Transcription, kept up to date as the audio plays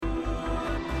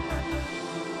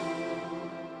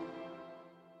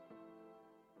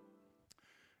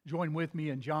join with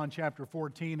me in John chapter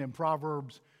 14 and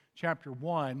Proverbs chapter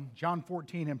 1. John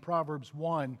 14 and Proverbs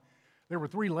 1. There were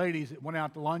three ladies that went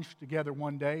out to lunch together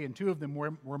one day, and two of them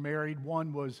were married.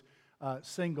 One was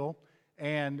single,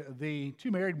 and the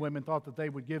two married women thought that they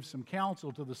would give some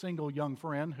counsel to the single young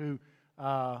friend who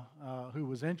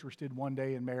was interested one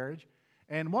day in marriage.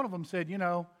 And one of them said,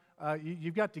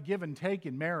 you've got to give and take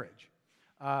in marriage.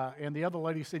 And the other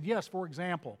lady said, yes, for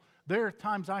example, there are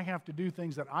times I have to do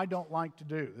things that I don't like to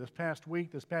do. This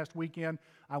past weekend,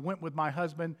 I went with my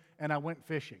husband and I went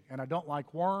fishing. And I don't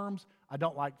like worms, I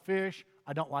don't like fish,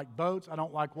 I don't like boats, I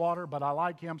don't like water, but I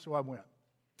like him, so I went.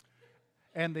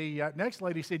 And the next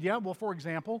lady said, yeah, well, for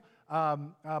example,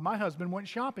 my husband went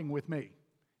shopping with me.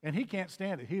 And he can't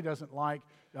stand it. He doesn't like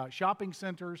shopping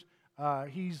centers.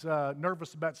 He's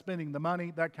nervous about spending the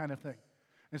money, that kind of thing.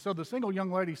 And so the single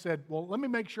young lady said, well, let me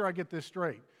make sure I get this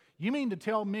straight. You mean to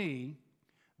tell me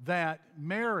that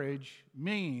marriage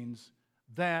means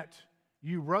that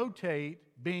you rotate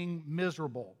being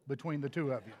miserable between the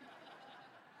two of you?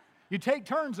 You take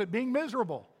turns at being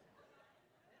miserable.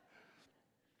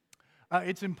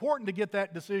 It's important to get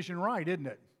that decision right, isn't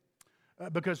it?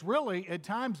 Because really, at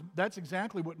times, that's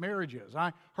exactly what marriage is.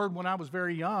 I heard when I was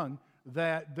very young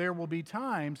that there will be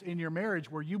times in your marriage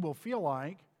where you will feel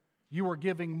like you are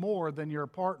giving more than your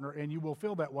partner, and you will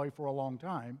feel that way for a long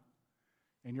time,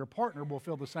 and your partner will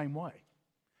feel the same way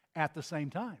at the same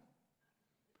time.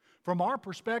 From our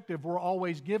perspective, we're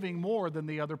always giving more than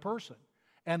the other person,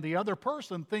 and the other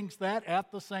person thinks that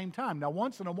at the same time. Now,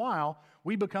 once in a while,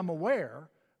 we become aware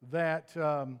that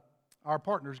our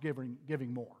partner's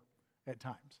giving more at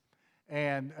times.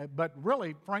 But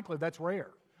really, frankly, that's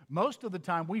rare. Most of the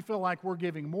time, we feel like we're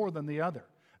giving more than the other.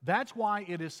 That's why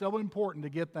it is so important to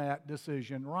get that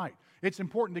decision right. It's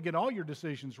important to get all your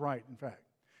decisions right, in fact.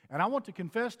 And I want to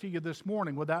confess to you this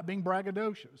morning, without being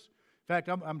braggadocious, in fact,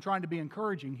 I'm trying to be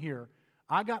encouraging here,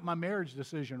 I got my marriage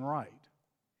decision right.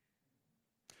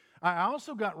 I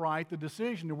also got right the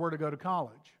decision of where to go to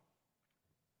college.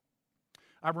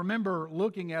 I remember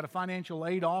looking at a financial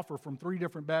aid offer from 3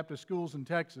 different Baptist schools in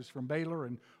Texas, from Baylor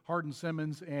and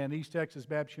Hardin-Simmons and East Texas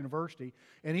Baptist University.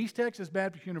 And East Texas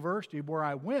Baptist University, where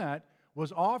I went,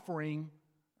 was offering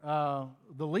the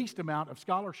least amount of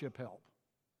scholarship help.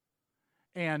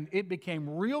 And it became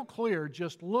real clear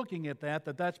just looking at that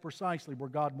that's precisely where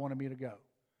God wanted me to go.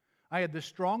 I had this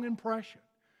strong impression.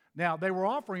 Now, they were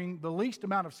offering the least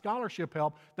amount of scholarship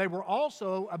help. They were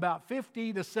also about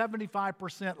 50 to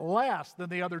 75% less than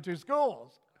the other 2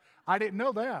 schools. I didn't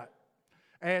know that.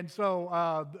 And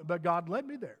so, but God led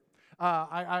me there.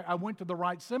 I went to the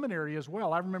right seminary as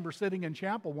well. I remember sitting in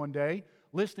chapel one day,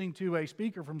 listening to a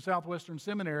speaker from Southwestern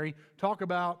Seminary talk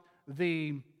about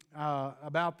the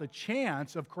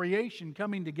chance of creation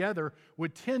coming together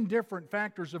with 10 different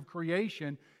factors of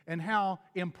creation and how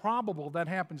improbable that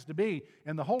happens to be.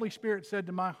 And the Holy Spirit said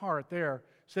to my heart there,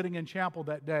 sitting in chapel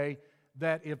that day,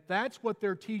 that if that's what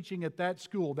they're teaching at that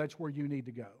school, that's where you need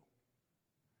to go.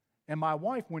 And my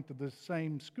wife went to the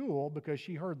same school because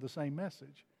she heard the same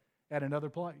message at another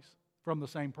place from the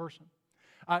same person.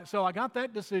 So I got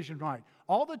that decision right.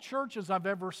 All the churches I've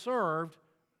ever served,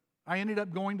 I ended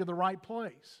up going to the right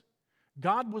place.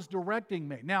 God was directing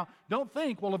me. Now, don't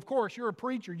think, well, of course, you're a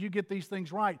preacher, you get these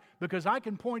things right, because I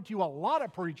can point to a lot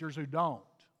of preachers who don't.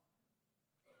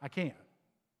 I can,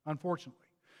 unfortunately.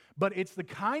 But it's the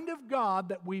kind of God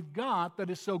that we've got that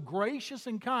is so gracious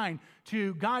and kind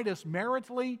to guide us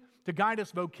maritally, to guide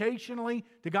us vocationally,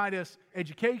 to guide us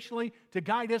educationally, to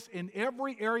guide us in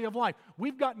every area of life.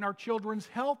 We've gotten our children's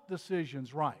health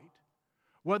decisions right.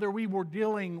 Whether we were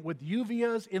dealing with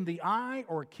uveas in the eye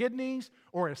or kidneys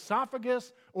or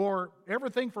esophagus or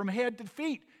everything from head to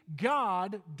feet,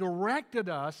 God directed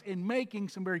us in making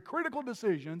some very critical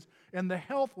decisions in the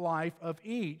health life of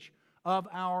each of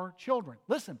our children.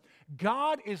 Listen,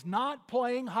 God is not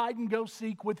playing hide and go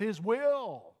seek with His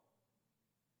will.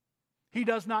 He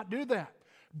does not do that.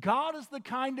 God is the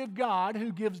kind of God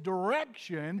who gives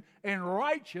direction and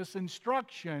righteous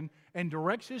instruction and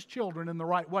directs His children in the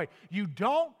right way. You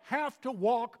don't have to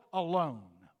walk alone.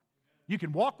 You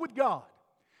can walk with God,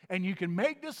 and you can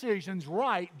make decisions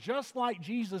right just like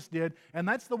Jesus did, and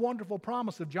that's the wonderful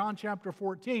promise of John chapter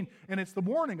 14, and it's the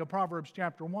warning of Proverbs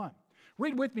chapter 1.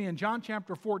 Read with me in John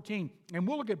chapter 14, and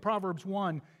we'll look at Proverbs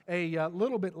 1 a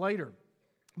little bit later.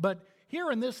 But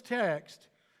here in this text,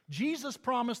 Jesus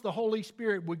promised the Holy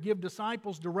Spirit would give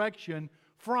disciples direction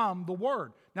from the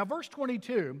Word. Now, verse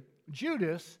 22,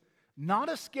 Judas, not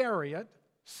Iscariot,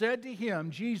 said to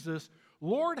him, Jesus,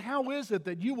 Lord, how is it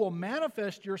that you will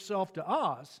manifest yourself to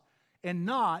us and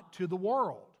not to the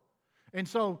world? And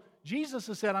so Jesus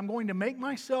has said, I'm going to make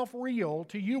myself real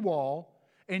to you all.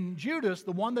 And Judas,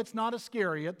 the one that's not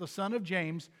Iscariot, the son of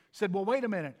James, said, well, wait a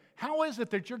minute. How is it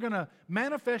that you're going to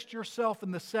manifest yourself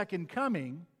in the second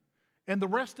coming and the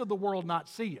rest of the world not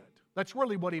see it? That's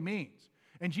really what he means.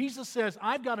 And Jesus says,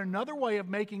 I've got another way of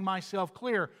making myself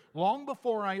clear long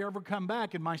before I ever come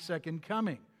back in my second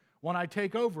coming, when I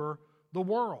take over the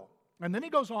world. And then he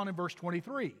goes on in verse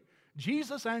 23.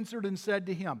 Jesus answered and said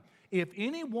to him, if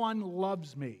anyone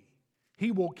loves me,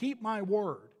 he will keep my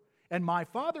word, and my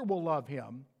Father will love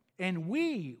him, and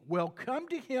we will come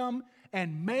to him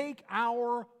and make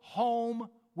our home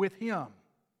with him.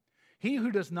 He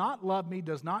who does not love me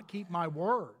does not keep my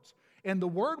words. And the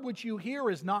word which you hear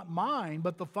is not mine,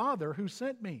 but the Father who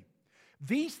sent me.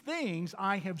 These things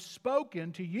I have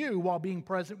spoken to you while being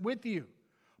present with you.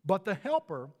 But the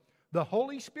Helper, the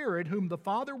Holy Spirit, whom the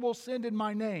Father will send in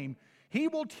my name, he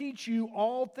will teach you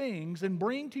all things and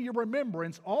bring to your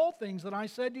remembrance all things that I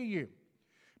said to you.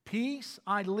 Peace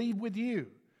I leave with you.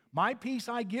 My peace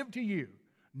I give to you.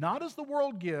 Not as the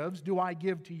world gives do I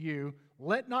give to you.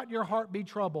 Let not your heart be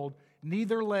troubled,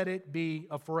 neither let it be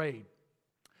afraid.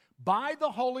 By the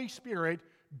Holy Spirit,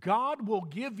 God will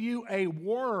give you a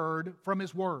word from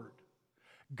His Word.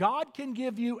 God can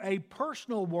give you a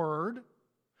personal word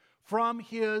from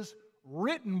His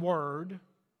written Word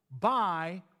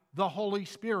by the Holy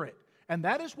Spirit. And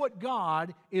that is what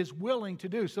God is willing to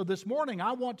do. So this morning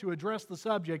I want to address the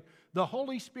subject, the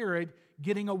Holy Spirit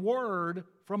getting a word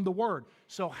from the Word.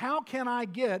 So how can I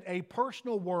get a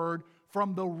personal word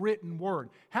from the written Word?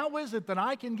 How is it that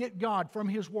I can get God from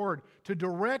His Word to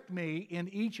direct me in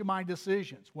each of my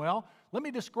decisions? Well, let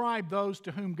me describe those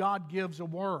to whom God gives a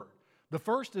word. The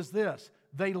first is this: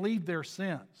 they leave their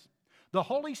sins. The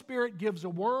Holy Spirit gives a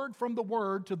word from the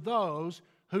Word to those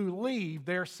who leave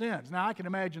their sins. Now, I can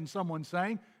imagine someone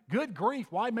saying, good grief,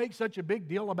 why make such a big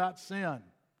deal about sin?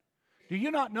 Do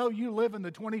you not know you live in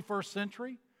the 21st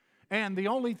century? And the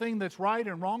only thing that's right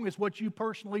and wrong is what you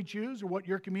personally choose or what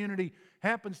your community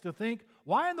happens to think?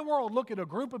 Why in the world look at a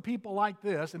group of people like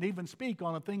this and even speak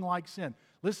on a thing like sin?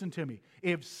 Listen to me.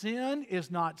 If sin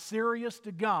is not serious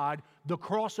to God, the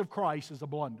cross of Christ is a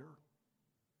blunder.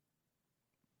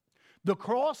 The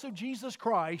cross of Jesus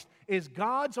Christ is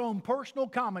God's own personal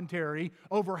commentary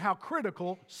over how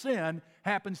critical sin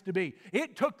happens to be.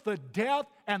 It took the death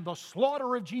and the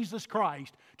slaughter of Jesus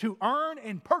Christ to earn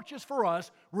and purchase for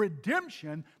us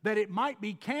redemption, that it might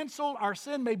be canceled, our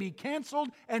sin may be canceled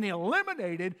and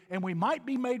eliminated, and we might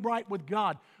be made right with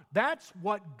God. That's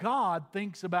what God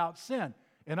thinks about sin.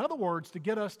 In other words, to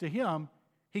get us to Him,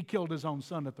 He killed His own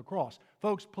Son at the cross.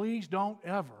 Folks, please don't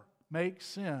ever make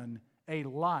sin a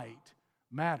light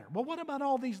matter. Well, what about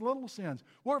all these little sins?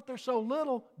 Well, if they're so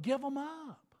little, give them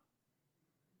up.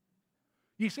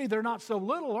 You see, they're not so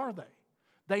little, are they?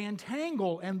 They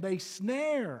entangle and they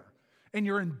snare, and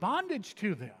you're in bondage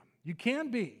to them. You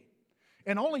can be.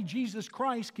 And only Jesus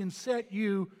Christ can set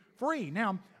you free.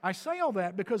 Now, I say all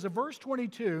that because of verse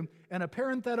 22 and a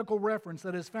parenthetical reference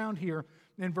that is found here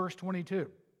in verse 22.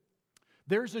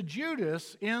 There's a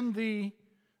Judas in the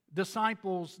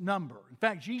disciples' number. In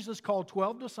fact, Jesus called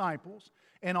 12 disciples,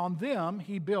 and on them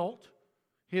He built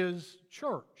His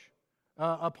church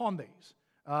upon these.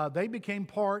 They became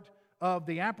part of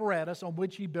the apparatus on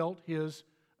which He built His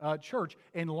church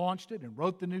and launched it and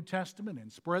wrote the New Testament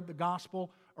and spread the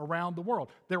gospel around the world.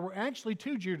 There were actually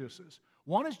two Judases.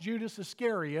 One is Judas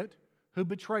Iscariot, who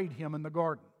betrayed Him in the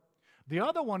garden. The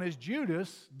other one is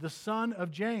Judas, the son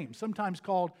of James, sometimes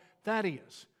called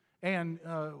Thaddeus. And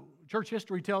church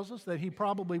history tells us that he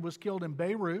probably was killed in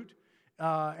Beirut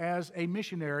as a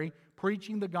missionary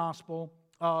preaching the gospel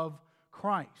of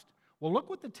Christ. Well, look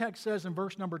what the text says in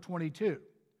verse number 22. It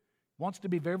wants to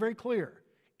be very, very clear.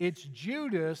 It's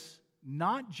Judas,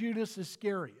 not Judas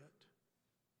Iscariot,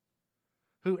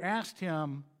 who asked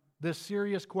Him this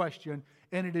serious question.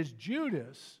 And it is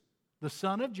Judas, the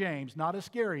son of James, not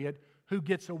Iscariot, who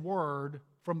gets a word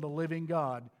from the living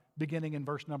God beginning in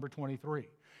verse number 23.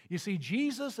 You see,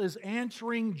 Jesus is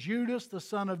answering Judas, the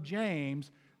son of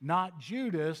James, not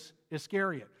Judas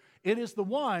Iscariot. It is the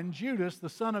one, Judas, the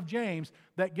son of James,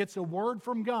 that gets a word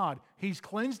from God. He's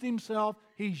cleansed himself,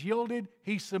 he's yielded,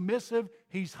 he's submissive,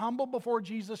 he's humble before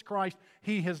Jesus Christ.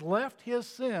 He has left his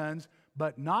sins,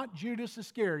 but not Judas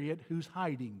Iscariot, who's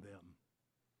hiding them.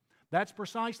 That's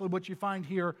precisely what you find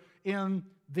here in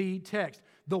the text.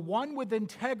 The one with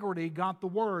integrity got the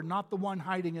word, not the one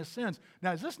hiding his sins.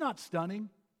 Now, is this not stunning?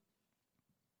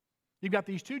 You've got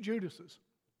these two Judases.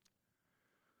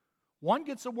 One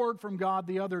gets a word from God,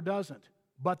 the other doesn't.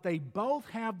 But they both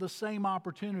have the same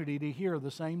opportunity to hear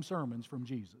the same sermons from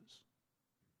Jesus.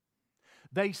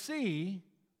 They see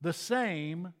the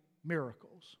same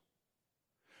miracles.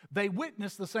 They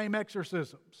witness the same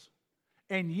exorcisms.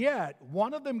 And yet,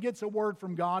 one of them gets a word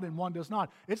from God and one does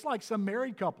not. It's like some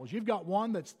married couples. You've got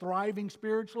one that's thriving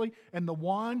spiritually and the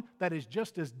one that is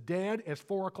just as dead as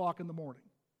 4 o'clock in the morning.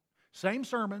 Same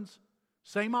sermons,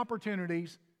 same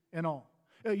opportunities, and all.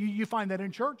 You find that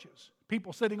in churches.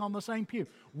 People sitting on the same pew.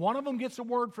 One of them gets a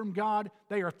word from God.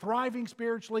 They are thriving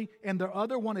spiritually, and the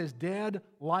other one is dead,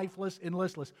 lifeless, and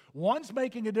listless. One's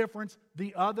making a difference.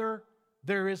 The other,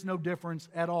 there is no difference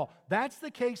at all. That's the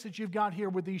case that you've got here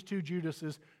with these two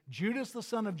Judases, Judas the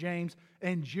son of James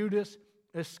and Judas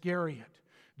Iscariot.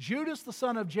 Judas the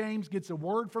son of James gets a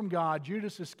word from God.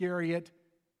 Judas Iscariot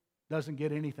doesn't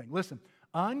get anything. Listen,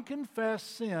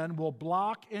 unconfessed sin will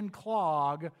block and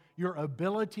clog your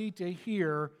ability to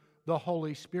hear the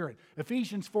Holy Spirit.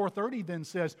 Ephesians 4:30 then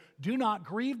says, "Do not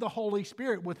grieve the Holy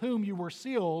Spirit with whom you were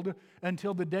sealed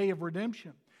until the day of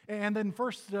redemption." And then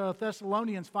 1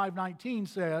 Thessalonians 5:19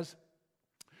 says,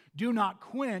 "Do not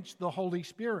quench the Holy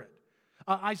Spirit."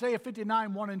 Isaiah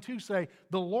 59:1 and 2 say,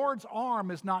 "The Lord's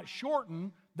arm is not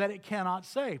shortened that it cannot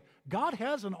save." God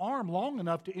has an arm long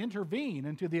enough to intervene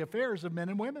into the affairs of men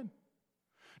and women.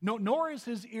 No, nor is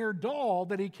his ear dull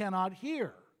that he cannot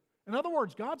hear. In other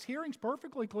words, God's hearing's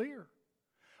perfectly clear.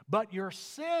 But your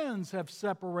sins have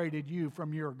separated you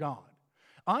from your God.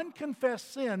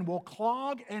 Unconfessed sin will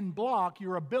clog and block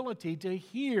your ability to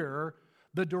hear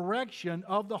the direction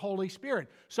of the Holy Spirit.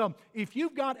 So if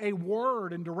you've got a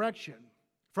word and direction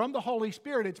from the Holy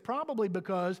Spirit, it's probably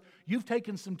because you've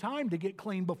taken some time to get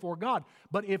clean before God.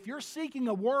 But if you're seeking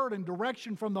a word and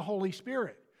direction from the Holy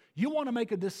Spirit, you want to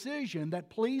make a decision that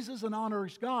pleases and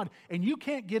honors God, and you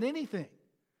can't get anything.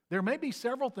 There may be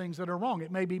several things that are wrong.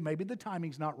 It may be maybe the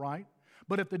timing's not right.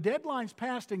 But if the deadline's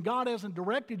passed and God hasn't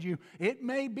directed you, it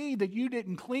may be that you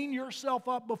didn't clean yourself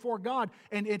up before God.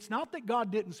 And it's not that God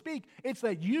didn't speak. It's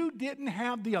that you didn't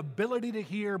have the ability to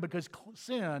hear because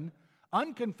sin,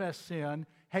 unconfessed sin,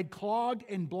 had clogged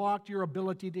and blocked your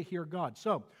ability to hear God.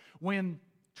 So when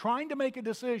trying to make a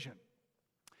decision,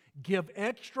 give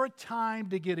extra time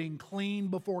to getting clean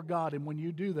before God. And when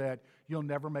you do that, you'll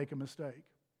never make a mistake.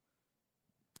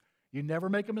 You never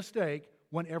make a mistake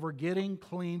whenever getting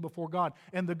clean before God.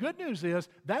 And the good news is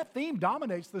that theme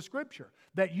dominates the Scripture.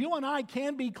 That you and I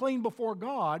can be clean before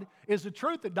God is the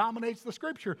truth that dominates the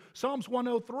Scripture. Psalms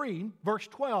 103, verse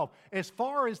 12, "As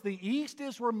far as the east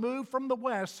is removed from the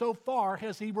west, so far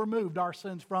has He removed our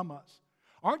sins from us."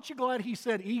 Aren't you glad He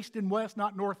said east and west,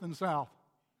 not north and south?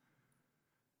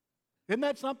 Isn't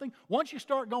that something? Once you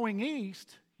start going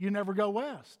east, you never go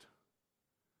west.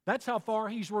 That's how far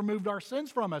He's removed our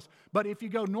sins from us. But if you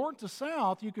go north to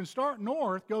south, you can start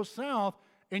north, go south,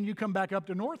 and you come back up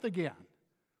to north again.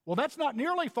 Well, that's not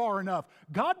nearly far enough.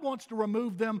 God wants to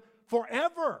remove them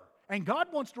forever. And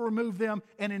God wants to remove them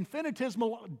an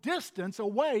infinitesimal distance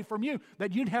away from you,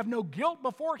 that you'd have no guilt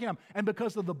before Him. And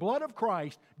because of the blood of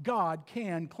Christ, God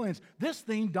can cleanse. This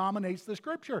theme dominates the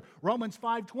Scripture. Romans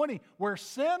 5:20, "Where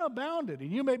sin abounded,"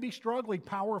 and you may be struggling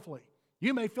powerfully.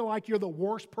 You may feel like you're the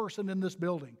worst person in this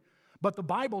building. But the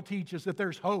Bible teaches that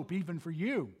there's hope even for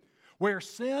you. Where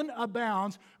sin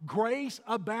abounds, grace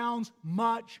abounds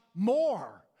much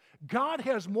more. God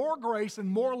has more grace and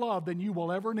more love than you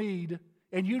will ever need,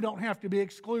 and you don't have to be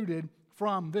excluded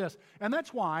from this. And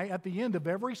that's why at the end of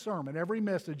every sermon, every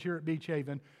message here at Beach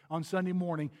Haven on Sunday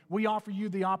morning, we offer you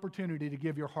the opportunity to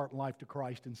give your heart and life to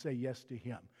Christ and say yes to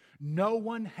Him. No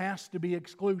one has to be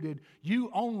excluded. You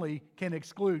only can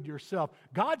exclude yourself.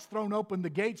 God's thrown open the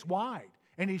gates wide,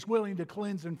 and He's willing to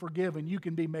cleanse and forgive, and you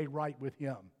can be made right with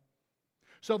Him.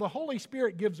 So the Holy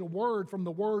Spirit gives a word from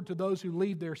the Word to those who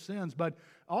leave their sins, but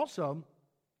also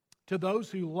to those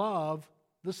who love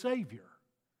the Savior.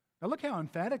 Now look how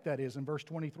emphatic that is in verse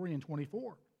 23 and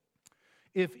 24.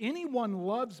 "If anyone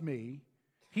loves me,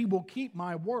 he will keep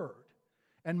my word,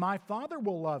 and my Father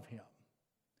will love him.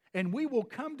 And we will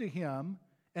come to him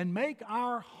and make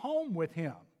our home with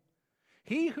him.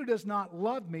 He who does not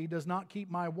love me does not keep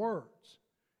my words.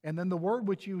 And then the word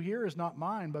which you hear is not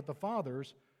mine, but the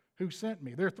Father's who sent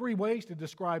me." There are 3 ways to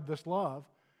describe this love.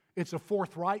 It's a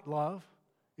forthright love.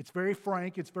 It's very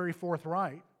frank. It's very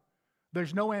forthright.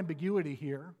 There's no ambiguity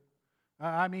here.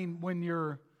 I mean, when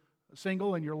you're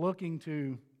single and you're looking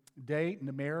to date and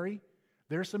to marry,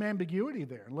 there's some ambiguity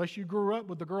there. Unless you grew up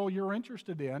with the girl you're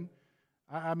interested in,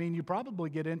 I mean, you probably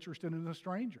get interested in a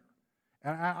stranger.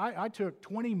 And I took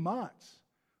 20 months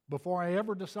before I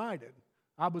ever decided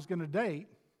I was going to date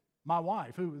my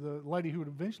wife, the lady who would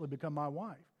eventually become my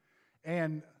wife.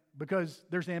 And because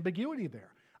there's ambiguity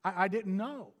there. I didn't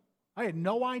know. I had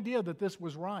no idea that this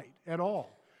was right at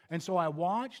all. And so I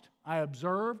watched, I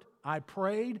observed, I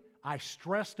prayed, I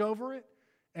stressed over it,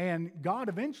 and God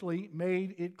eventually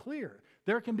made it clear.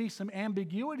 There can be some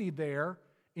ambiguity there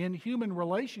in human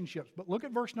relationships, but look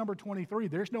at verse number 23.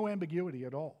 There's no ambiguity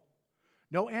at all.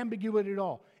 No ambiguity at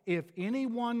all. If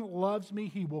anyone loves me,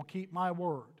 he will keep my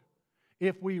word.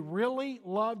 If we really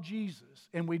love Jesus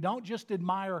and we don't just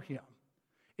admire him,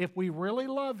 if we really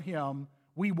love him,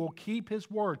 we will keep his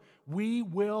word. We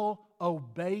will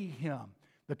obey him.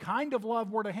 The kind of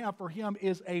love we're to have for him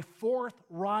is a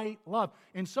forthright love.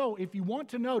 And so, if you want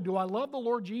to know, do I love the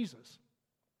Lord Jesus?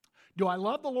 Do I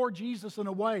love the Lord Jesus in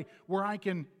a way where I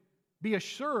can be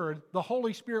assured the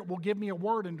Holy Spirit will give me a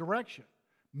word and direction?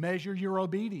 Measure your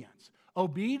obedience.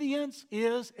 Obedience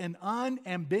is an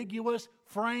unambiguous,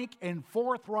 frank, and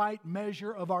forthright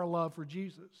measure of our love for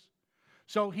Jesus.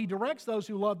 So he directs those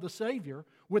who love the Savior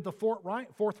with the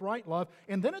forthright love,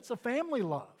 and then it's a family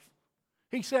love.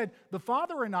 He said, the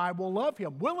Father and I will love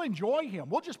him. We'll enjoy him.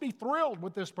 We'll just be thrilled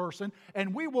with this person,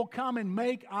 and we will come and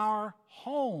make our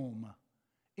home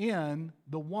in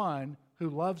the one who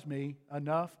loves me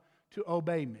enough to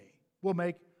obey me. We'll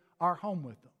make our home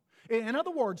with them. In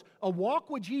other words, a walk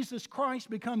with Jesus Christ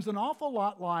becomes an awful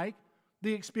lot like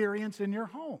the experience in your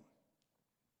home.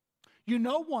 You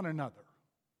know one another.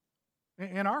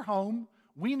 In our home,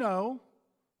 we know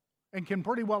and can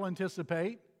pretty well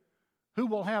anticipate who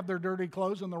will have their dirty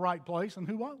clothes in the right place and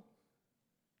who won't.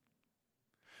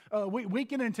 We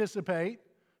can anticipate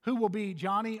who will be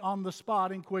Johnny on the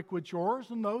spot and quick with chores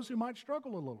and those who might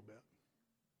struggle a little bit.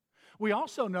 We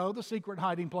also know the secret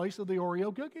hiding place of the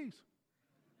Oreo cookies.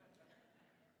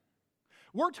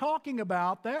 We're talking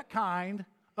about that kind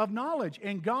of knowledge,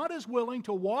 and God is willing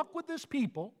to walk with His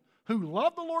people who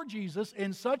love the Lord Jesus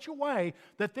in such a way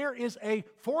that there is a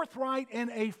forthright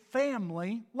and a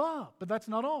family love. But that's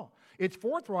not all. It's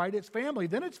forthright, it's family,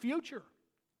 then it's future.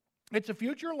 It's a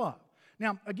future love.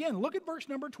 Now, again, look at verse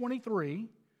number 23.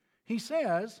 He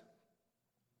says,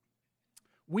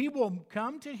 we will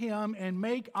come to Him and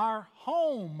make our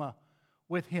home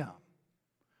with Him.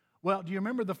 Well, do you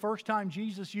remember the first time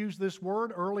Jesus used this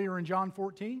word earlier in John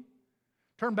 14?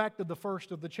 Turn back to the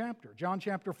first of the chapter, John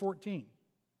chapter 14,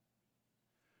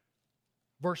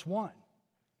 verse 1.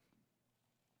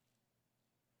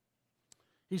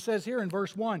 He says here in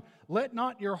verse 1, let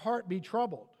not your heart be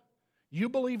troubled. You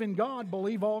believe in God,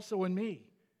 believe also in me.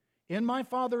 In my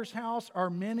Father's house are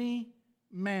many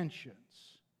mansions.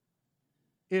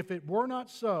 If it were not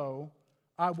so,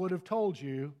 I would have told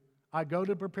you, I go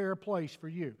to prepare a place for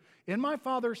you. In my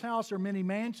Father's house are many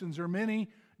mansions, or many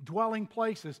dwelling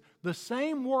places. The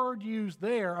same word used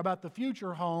there about the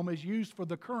future home is used for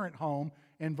the current home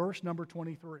in verse number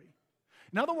 23.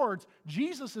 In other words,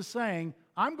 Jesus is saying,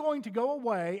 I'm going to go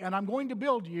away and I'm going to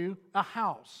build you a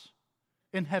house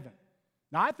in heaven.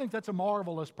 Now, I think that's a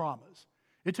marvelous promise.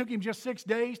 It took Him just 6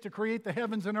 days to create the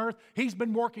heavens and earth. He's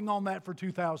been working on that for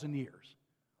 2,000 years.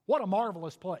 What a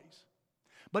marvelous place.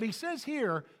 But He says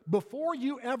here, before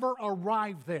you ever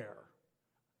arrive there,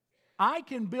 I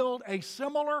can build a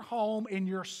similar home in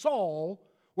your soul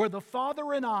where the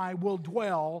Father and I will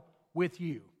dwell with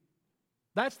you.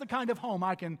 That's the kind of home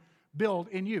I can build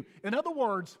in you. In other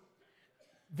words,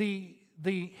 the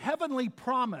heavenly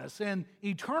promise and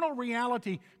eternal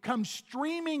reality comes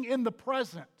streaming in the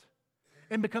present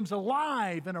and becomes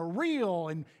alive and a real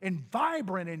and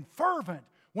vibrant and fervent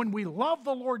when we love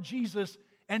the Lord Jesus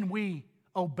and we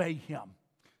obey Him.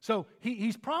 So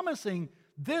He's promising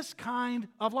this kind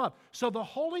of love. So the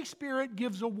Holy Spirit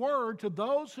gives a word to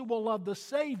those who will love the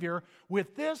Savior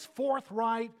with this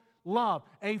forthright love,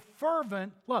 a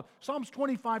fervent love. Psalms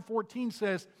 25:14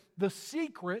 says, the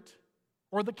secret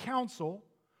or the counsel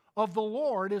of the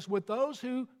Lord is with those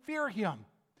who fear Him,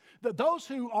 those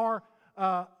who are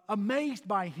amazed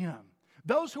by Him,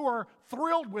 those who are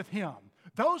thrilled with Him,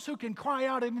 those who can cry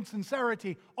out in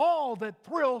sincerity, all that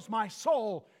thrills my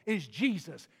soul is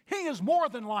Jesus. He is more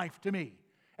than life to me,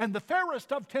 and the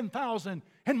fairest of 10,000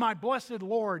 in my blessed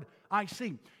Lord I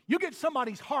see. You get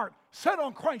somebody's heart set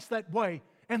on Christ that way,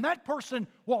 and that person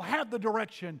will have the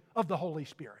direction of the Holy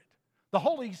Spirit. The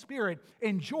Holy Spirit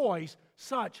enjoys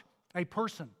such a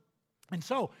person. And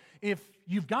so, if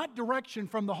you've got direction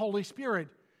from the Holy Spirit,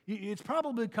 it's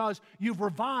probably because you've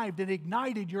revived and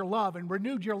ignited your love and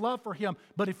renewed your love for Him.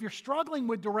 But if you're struggling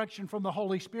with direction from the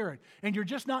Holy Spirit and you're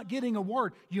just not getting a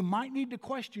word, you might need to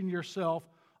question yourself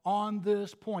on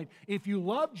this point. If you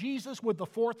love Jesus with the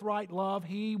forthright love,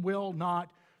 He will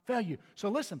not fail you. So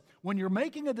listen, when you're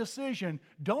making a decision,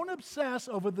 don't obsess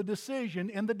over the decision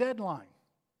and the deadline.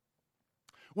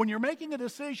 When you're making a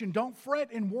decision, don't fret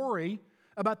and worry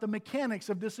about the mechanics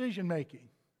of decision making.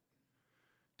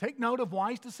 Take note of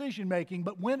wise decision making,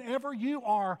 but whenever you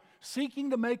are seeking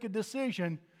to make a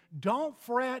decision, don't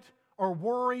fret or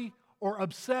worry or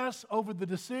obsess over the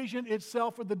decision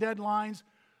itself or the deadlines.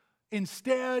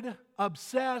 Instead,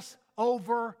 obsess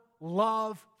over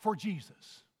love for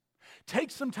Jesus.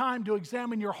 Take some time to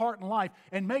examine your heart and life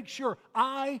and make sure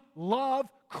I love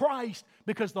Christ,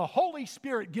 because the Holy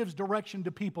Spirit gives direction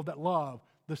to people that love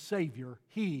the Savior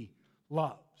He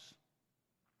loves.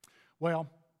 Well,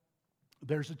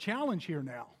 there's a challenge here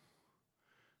now.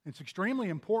 It's extremely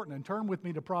important, and turn with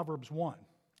me to Proverbs 1.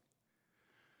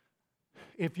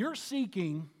 If you're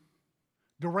seeking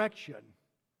direction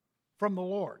from the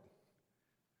Lord,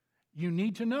 you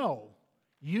need to know,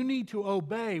 you need to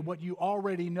obey what you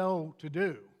already know to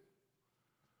do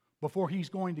before He's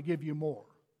going to give you more.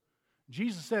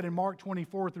 Jesus said in Mark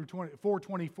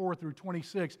 4:24 through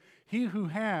 26, He who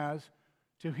has,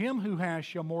 to him who has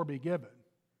shall more be given.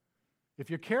 If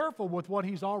you're careful with what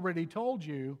He's already told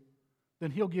you,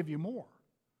 then He'll give you more.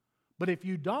 But if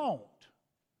you don't,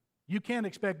 you can't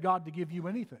expect God to give you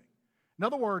anything. In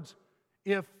other words,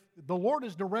 if the Lord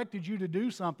has directed you to do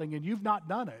something and you've not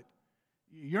done it,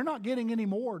 you're not getting any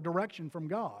more direction from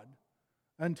God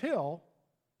until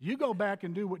you go back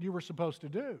and do what you were supposed to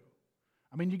do.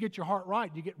 I mean, you get your heart right.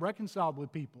 You get reconciled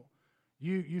with people.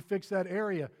 You fix that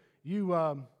area.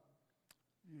 You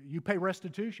pay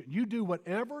restitution. You do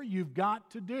whatever you've got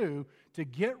to do to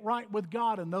get right with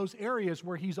God in those areas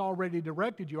where He's already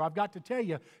directed you. I've got to tell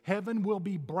you, heaven will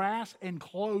be brass and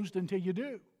closed until you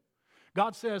do.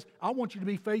 God says, I want you to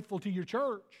be faithful to your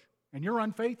church. And you're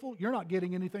unfaithful, you're not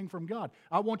getting anything from God.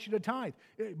 I want you to tithe,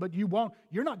 but you're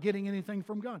not getting anything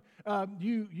from God.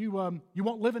 You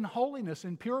won't live in holiness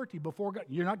and purity before God.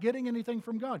 You're not getting anything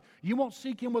from God. You won't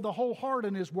seek Him with a whole heart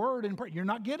in His Word and pray. You're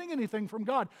not getting anything from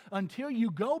God until you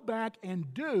go back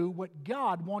and do what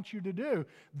God wants you to do.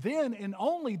 Then and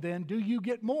only then do you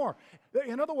get more.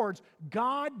 In other words,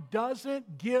 God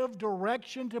doesn't give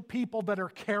direction to people that are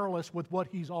careless with what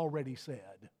He's already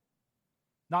said.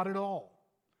 Not at all.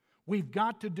 We've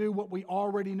got to do what we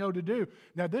already know to do.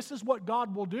 Now, this is what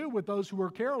God will do with those who are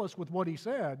careless with what He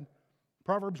said.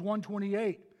 Proverbs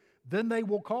 1:28, then they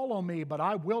will call on me, but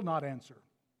I will not answer.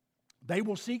 They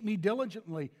will seek me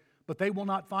diligently, but they will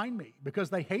not find me, because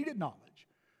they hated knowledge.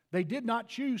 They did not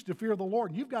choose to fear the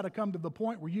Lord. And you've got to come to the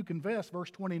point where you confess,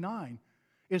 verse 29,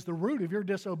 is the root of your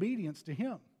disobedience to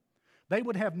Him. They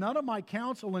would have none of my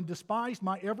counsel and despised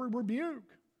my every rebuke.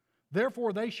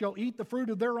 Therefore they shall eat the fruit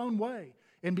of their own way,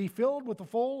 and be filled with the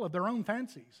full of their own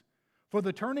fancies. For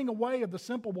the turning away of the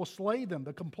simple will slay them.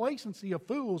 The complacency of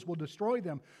fools will destroy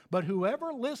them. But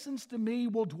whoever listens to me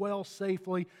will dwell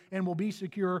safely and will be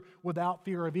secure without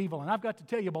fear of evil. And I've got to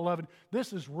tell you, beloved,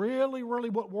 this is really, really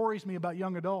what worries me about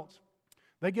young adults.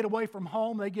 They get away from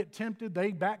home, they get tempted, they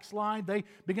backslide, they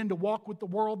begin to walk with the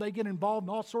world, they get involved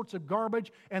in all sorts of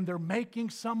garbage, and they're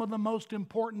making some of the most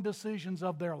important decisions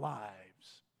of their lives.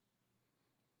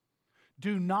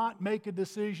 Do not make a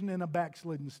decision in a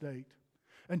backslidden state.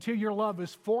 Until your love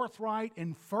is forthright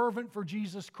and fervent for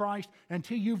Jesus Christ,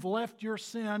 until you've left your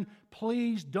sin,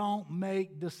 please don't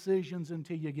make decisions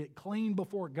until you get clean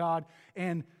before God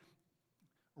and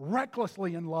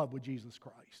recklessly in love with Jesus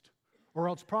Christ. Or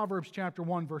else Proverbs chapter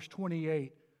 1, verse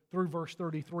 28 through verse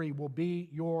 33 will be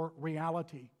your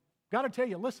reality. Got to tell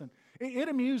you, listen, it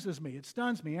amuses me, it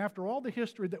stuns me. After all the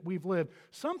history that we've lived,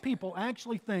 some people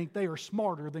actually think they are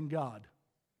smarter than God.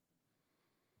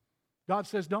 God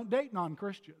says, don't date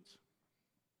non-Christians.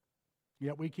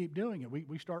 Yet we keep doing it.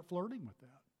 We start flirting with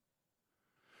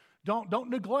that. Don't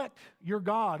neglect your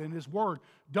God and His Word.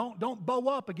 Don't bow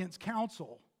up against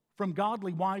counsel from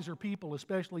godly, wiser people,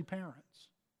 especially parents.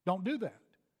 Don't do that.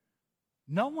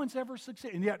 No one's ever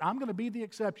succeeded, and yet I'm going to be the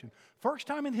exception. First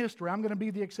time in history, I'm going to be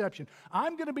the exception.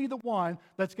 I'm going to be the one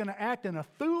that's going to act in a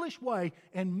foolish way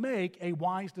and make a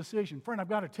wise decision. Friend, I've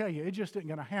got to tell you, it just isn't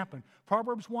going to happen.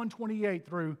 Proverbs 1:28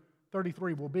 through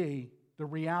 33 will be the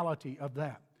reality of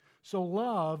that. So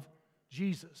love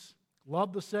Jesus.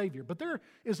 Love the Savior. But there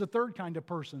is a third kind of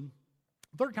person,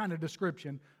 third kind of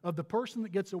description of the person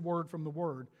that gets a word from the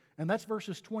Word. And that's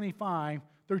verses 25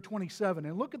 through 27.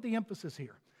 And look at the emphasis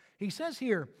here. He says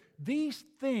here, these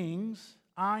things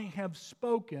I have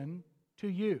spoken to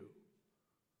you.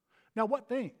 Now, what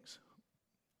things?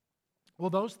 Well,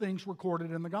 those things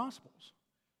recorded in the Gospels.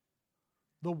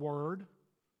 The Word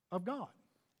of God.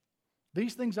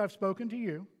 These things I've spoken to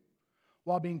you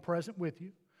while being present with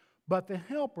you. But the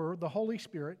Helper, the Holy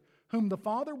Spirit, whom the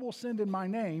Father will send in my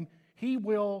name, He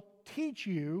will teach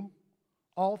you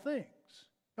all things.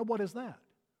 Now, what is that?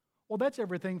 Well, that's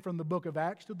everything from the book of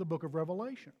Acts to the book of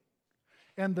Revelation.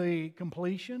 And the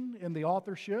completion and the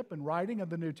authorship and writing of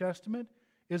the New Testament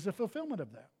is the fulfillment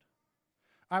of that.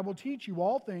 I will teach you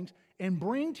all things and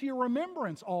bring to your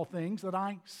remembrance all things that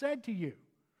I said to you.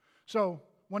 So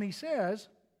when he says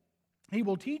he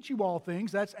will teach you all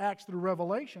things, that's Acts through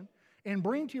Revelation, and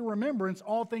bring to your remembrance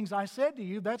all things I said to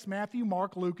you, that's Matthew,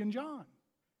 Mark, Luke, and John.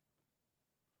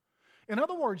 In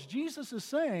other words, Jesus is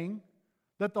saying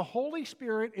that the Holy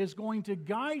Spirit is going to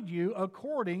guide you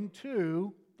according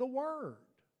to the Word.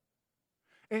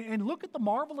 And look at the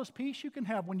marvelous peace you can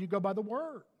have when you go by the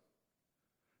Word.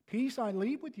 Peace I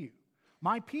leave with you.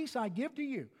 My peace I give to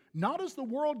you. Not as the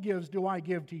world gives do I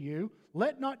give to you.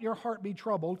 Let not your heart be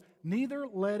troubled, neither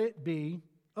let it be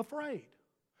afraid.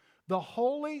 The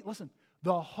Holy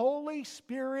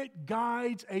Spirit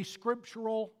guides a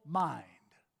scriptural mind.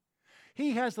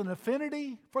 He has an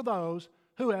affinity for those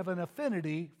who have an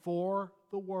affinity for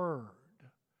the Word.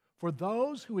 For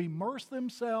those who immerse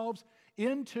themselves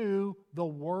into the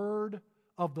Word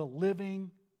of the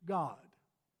living God.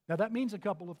 Now that means a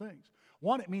couple of things.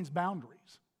 One, it means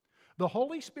boundaries. The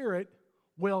Holy Spirit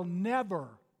will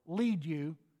never lead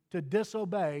you to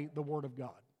disobey the Word of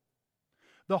God.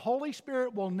 The Holy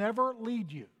Spirit will never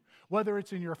lead you, whether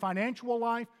it's in your financial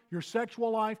life, your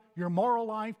sexual life, your moral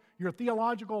life, your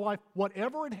theological life,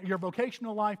 whatever your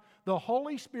vocational life, the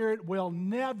Holy Spirit will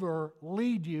never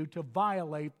lead you to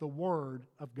violate the Word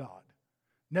of God.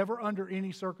 Never under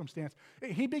any circumstance.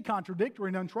 He'd be contradictory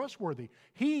and untrustworthy.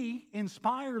 He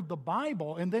inspired the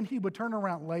Bible, and then he would turn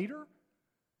around later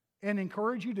and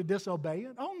encourage you to disobey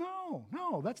it? Oh,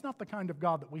 no, that's not the kind of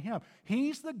God that we have.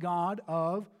 He's the God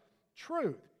of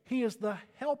truth. He is the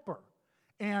helper,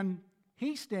 and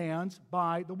he stands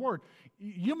by the Word.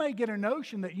 You may get a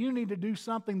notion that you need to do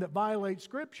something that violates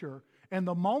Scripture, and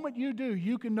the moment you do,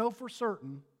 you can know for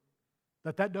certain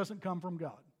that that doesn't come from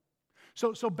God.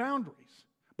 So boundaries.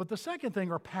 But the second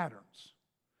thing are patterns.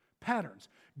 Patterns.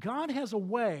 God has a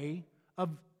way of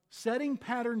setting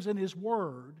patterns in His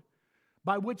Word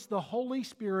by which the Holy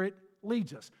Spirit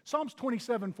leads us. Psalms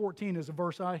 27:14 is a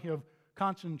verse I have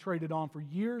concentrated on for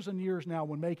years and years now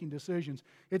when making decisions.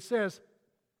 It says,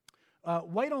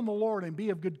 wait on the Lord and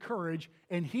be of good courage,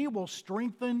 and He will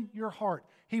strengthen your heart.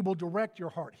 He will direct your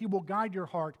heart. He will guide your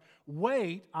heart.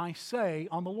 Wait, I say,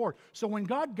 on the Lord. So when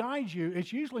God guides you,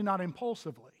 it's usually not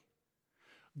impulsively.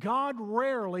 God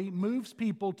rarely moves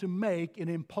people to make an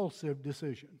impulsive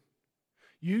decision.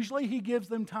 Usually He gives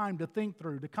them time to think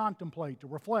through, to contemplate, to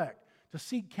reflect, to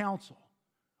seek counsel.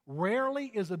 Rarely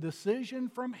is a decision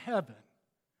from heaven,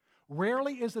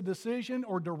 rarely is a decision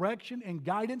or direction and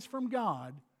guidance from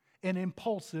God an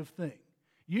impulsive thing.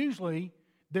 Usually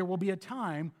there will be a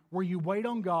time where you wait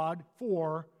on God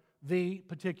for the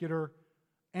particular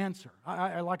answer.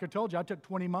 Like I told you, I took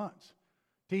 20 months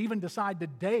to even decide to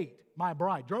date my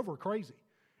bride. Drove her crazy.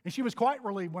 And she was quite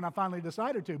relieved when I finally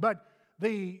decided to. But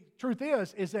the truth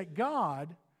is that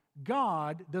God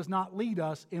does not lead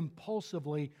us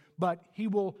impulsively, but He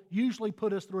will usually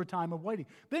put us through a time of waiting.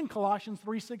 Then Colossians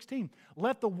 3:16,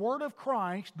 let the word of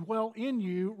Christ dwell in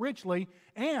you richly,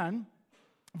 and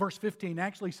verse 15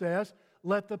 actually says,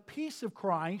 let the peace of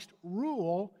Christ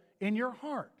rule in your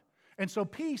heart. And so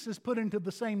peace is put into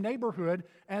the same neighborhood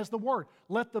as the word.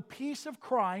 Let the peace of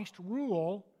Christ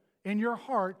rule in your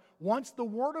heart once the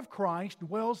word of Christ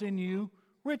dwells in you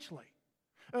richly.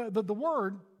 The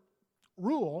word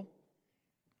rule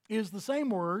is the same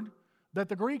word that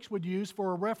the Greeks would use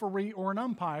for a referee or an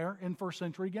umpire in first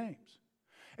century games.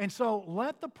 And so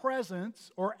let the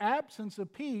presence or absence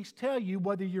of peace tell you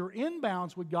whether you're in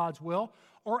bounds with God's will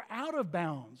or out of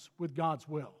bounds with God's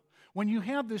will. When you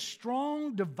have this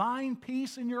strong divine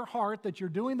peace in your heart that you're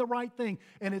doing the right thing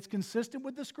and it's consistent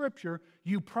with the Scripture,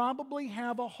 you probably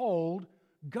have a hold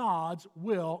God's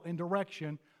will and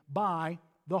direction by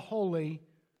the Holy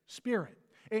Spirit.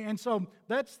 And so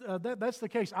that's the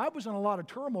case. I was in a lot of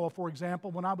turmoil, for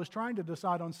example, when I was trying to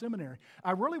decide on seminary.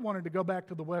 I really wanted to go back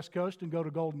to the West Coast and go to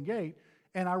Golden Gate,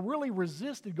 and I really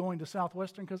resisted going to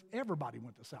Southwestern because everybody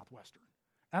went to Southwestern.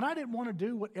 And I didn't want to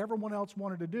do what everyone else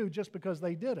wanted to do just because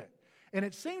they did it. And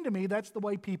it seemed to me that's the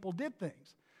way people did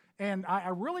things. And I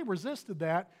really resisted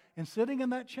that. And sitting in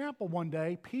that chapel one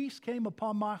day, peace came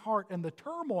upon my heart, and the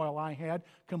turmoil I had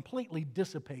completely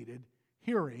dissipated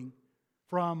hearing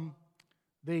from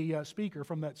the speaker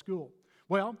from that school.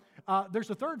 Well, there's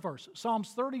a third verse,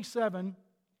 Psalms 37,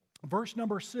 verse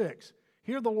number 6.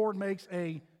 Here the Lord makes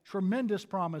a tremendous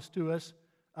promise to us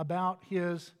about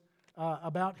His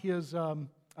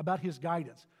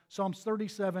guidance. Psalms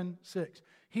 37, 6.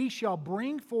 He shall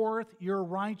bring forth your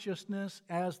righteousness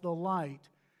as the light,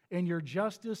 and your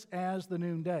justice as the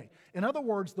noonday. In other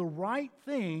words, the right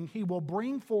thing He will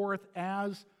bring forth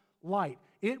as light.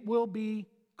 It will be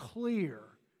clear,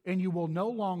 and you will no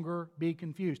longer be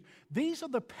confused. These are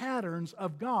the patterns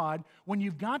of God when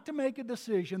you've got to make a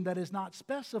decision that is not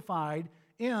specified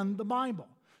in the Bible.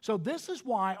 So this is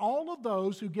why all of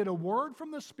those who get a word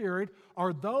from the Spirit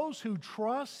are those who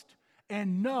trust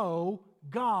and know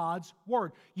God's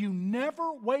Word. You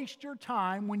never waste your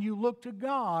time when you look to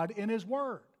God in His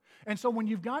Word. And so when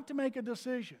you've got to make a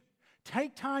decision,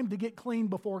 take time to get clean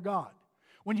before God.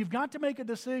 When you've got to make a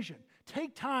decision,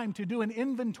 take time to do an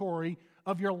inventory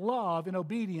of your love and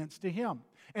obedience to Him.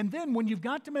 And then when you've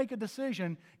got to make a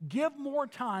decision, give more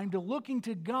time to looking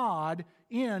to God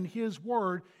in His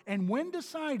Word. And when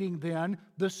deciding then,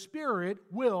 the Spirit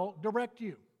will direct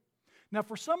you. Now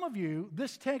for some of you,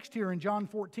 this text here in John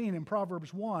 14 and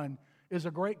Proverbs 1 is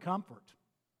a great comfort.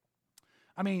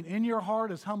 I mean, in your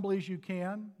heart, as humbly as you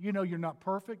can, you know you're not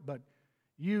perfect, but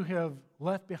you have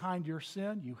left behind your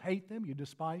sin. You hate them. You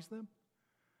despise them.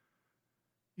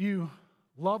 You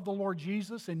love the Lord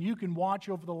Jesus, and you can watch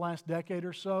over the last decade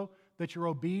or so that your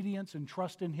obedience and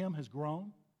trust in Him has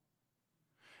grown.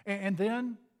 And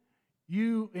then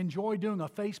you enjoy doing a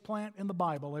face plant in the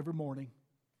Bible every morning,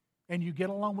 and you get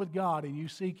along with God and you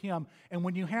seek Him. And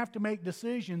when you have to make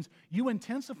decisions, you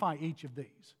intensify each of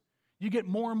these. You get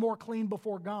more and more clean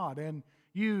before God, and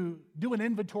you do an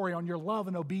inventory on your love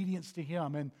and obedience to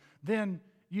Him. And then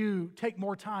you take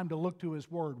more time to look to His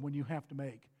Word when you have to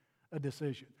make a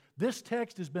decision. This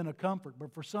text has been a comfort,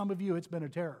 but for some of you, it's been a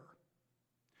terror.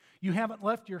 You haven't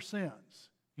left your sins.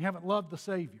 You haven't loved the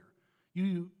Savior.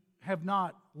 You have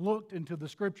not looked into the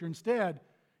Scripture. Instead,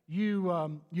 you've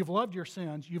loved your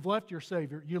sins. You've left your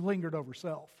Savior. You lingered over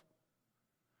self.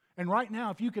 And right now,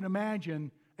 if you can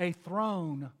imagine a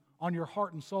throne on your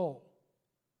heart and soul,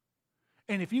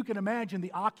 and if you can imagine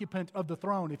the occupant of the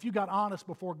throne, if you got honest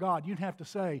before God, you'd have to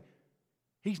say,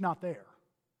 He's not there.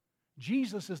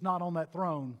 Jesus is not on that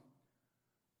throne.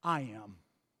 I am.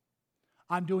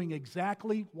 I'm doing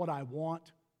exactly what I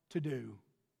want to do,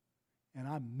 and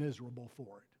I'm miserable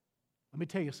for it. Let me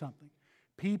tell you something.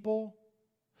 People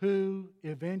who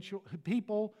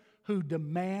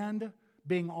demand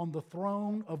being on the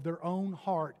throne of their own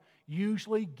heart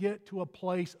usually get to a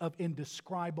place of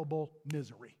indescribable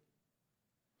misery.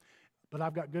 But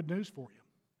I've got good news for you.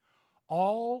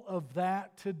 All of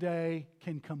that today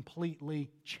can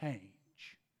completely change.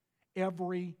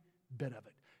 Every bit of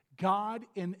it. God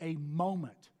in a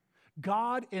moment,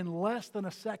 God in less than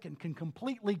a second can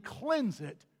completely cleanse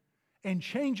it and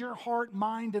change your heart,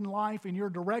 mind, and life in your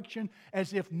direction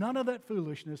as if none of that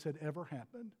foolishness had ever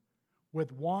happened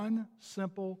with one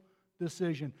simple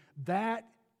decision. That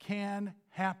can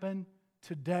happen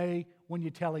today when you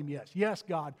tell Him yes. Yes,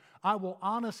 God, I will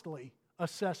honestly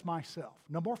assess myself.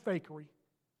 No more fakery.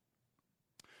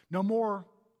 No more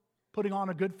putting on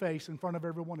a good face in front of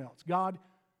everyone else. God,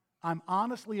 I'm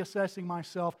honestly assessing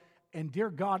myself, and dear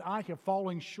God, I have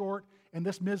fallen short, and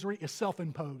this misery is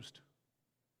self-imposed.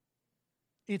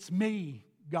 It's me,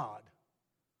 God.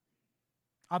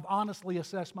 I've honestly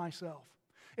assessed myself.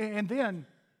 And then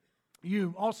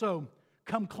you also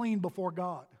come clean before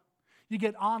God. You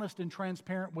get honest and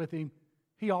transparent with Him.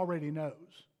 He already knows.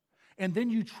 And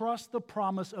then you trust the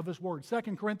promise of His Word.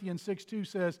 2 Corinthians 6:2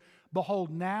 says,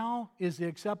 Behold, now is the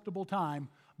acceptable time.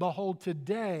 Behold,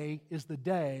 today is the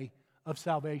day of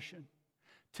salvation.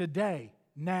 Today,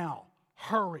 now,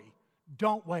 hurry,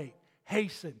 don't wait,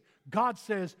 hasten. God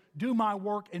says, do my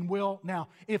work and will now.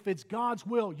 If it's God's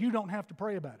will, you don't have to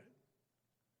pray about it.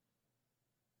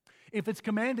 If it's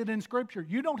commanded in Scripture,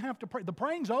 you don't have to pray. The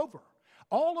praying's over.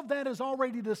 All of that is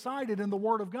already decided in the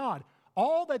Word of God.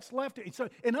 All that's left, so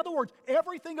in other words,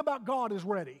 everything about God is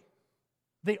ready.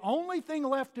 The only thing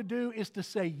left to do is to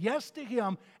say yes to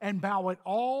Him and bow it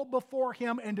all before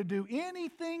Him, and to do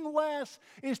anything less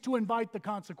is to invite the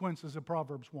consequences of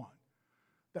Proverbs 1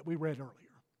 that we read earlier.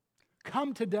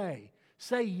 Come today.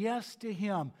 Say yes to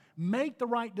Him. Make the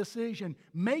right decision.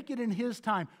 Make it in His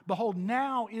time. Behold,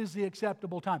 now is the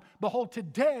acceptable time. Behold,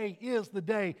 today is the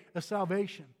day of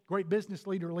salvation. Great business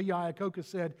leader Lee Iacocca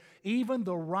said, even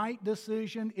the right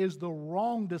decision is the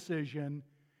wrong decision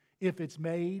if it's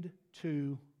made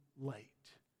too late.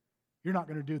 You're not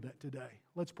going to do that today.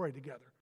 Let's pray together.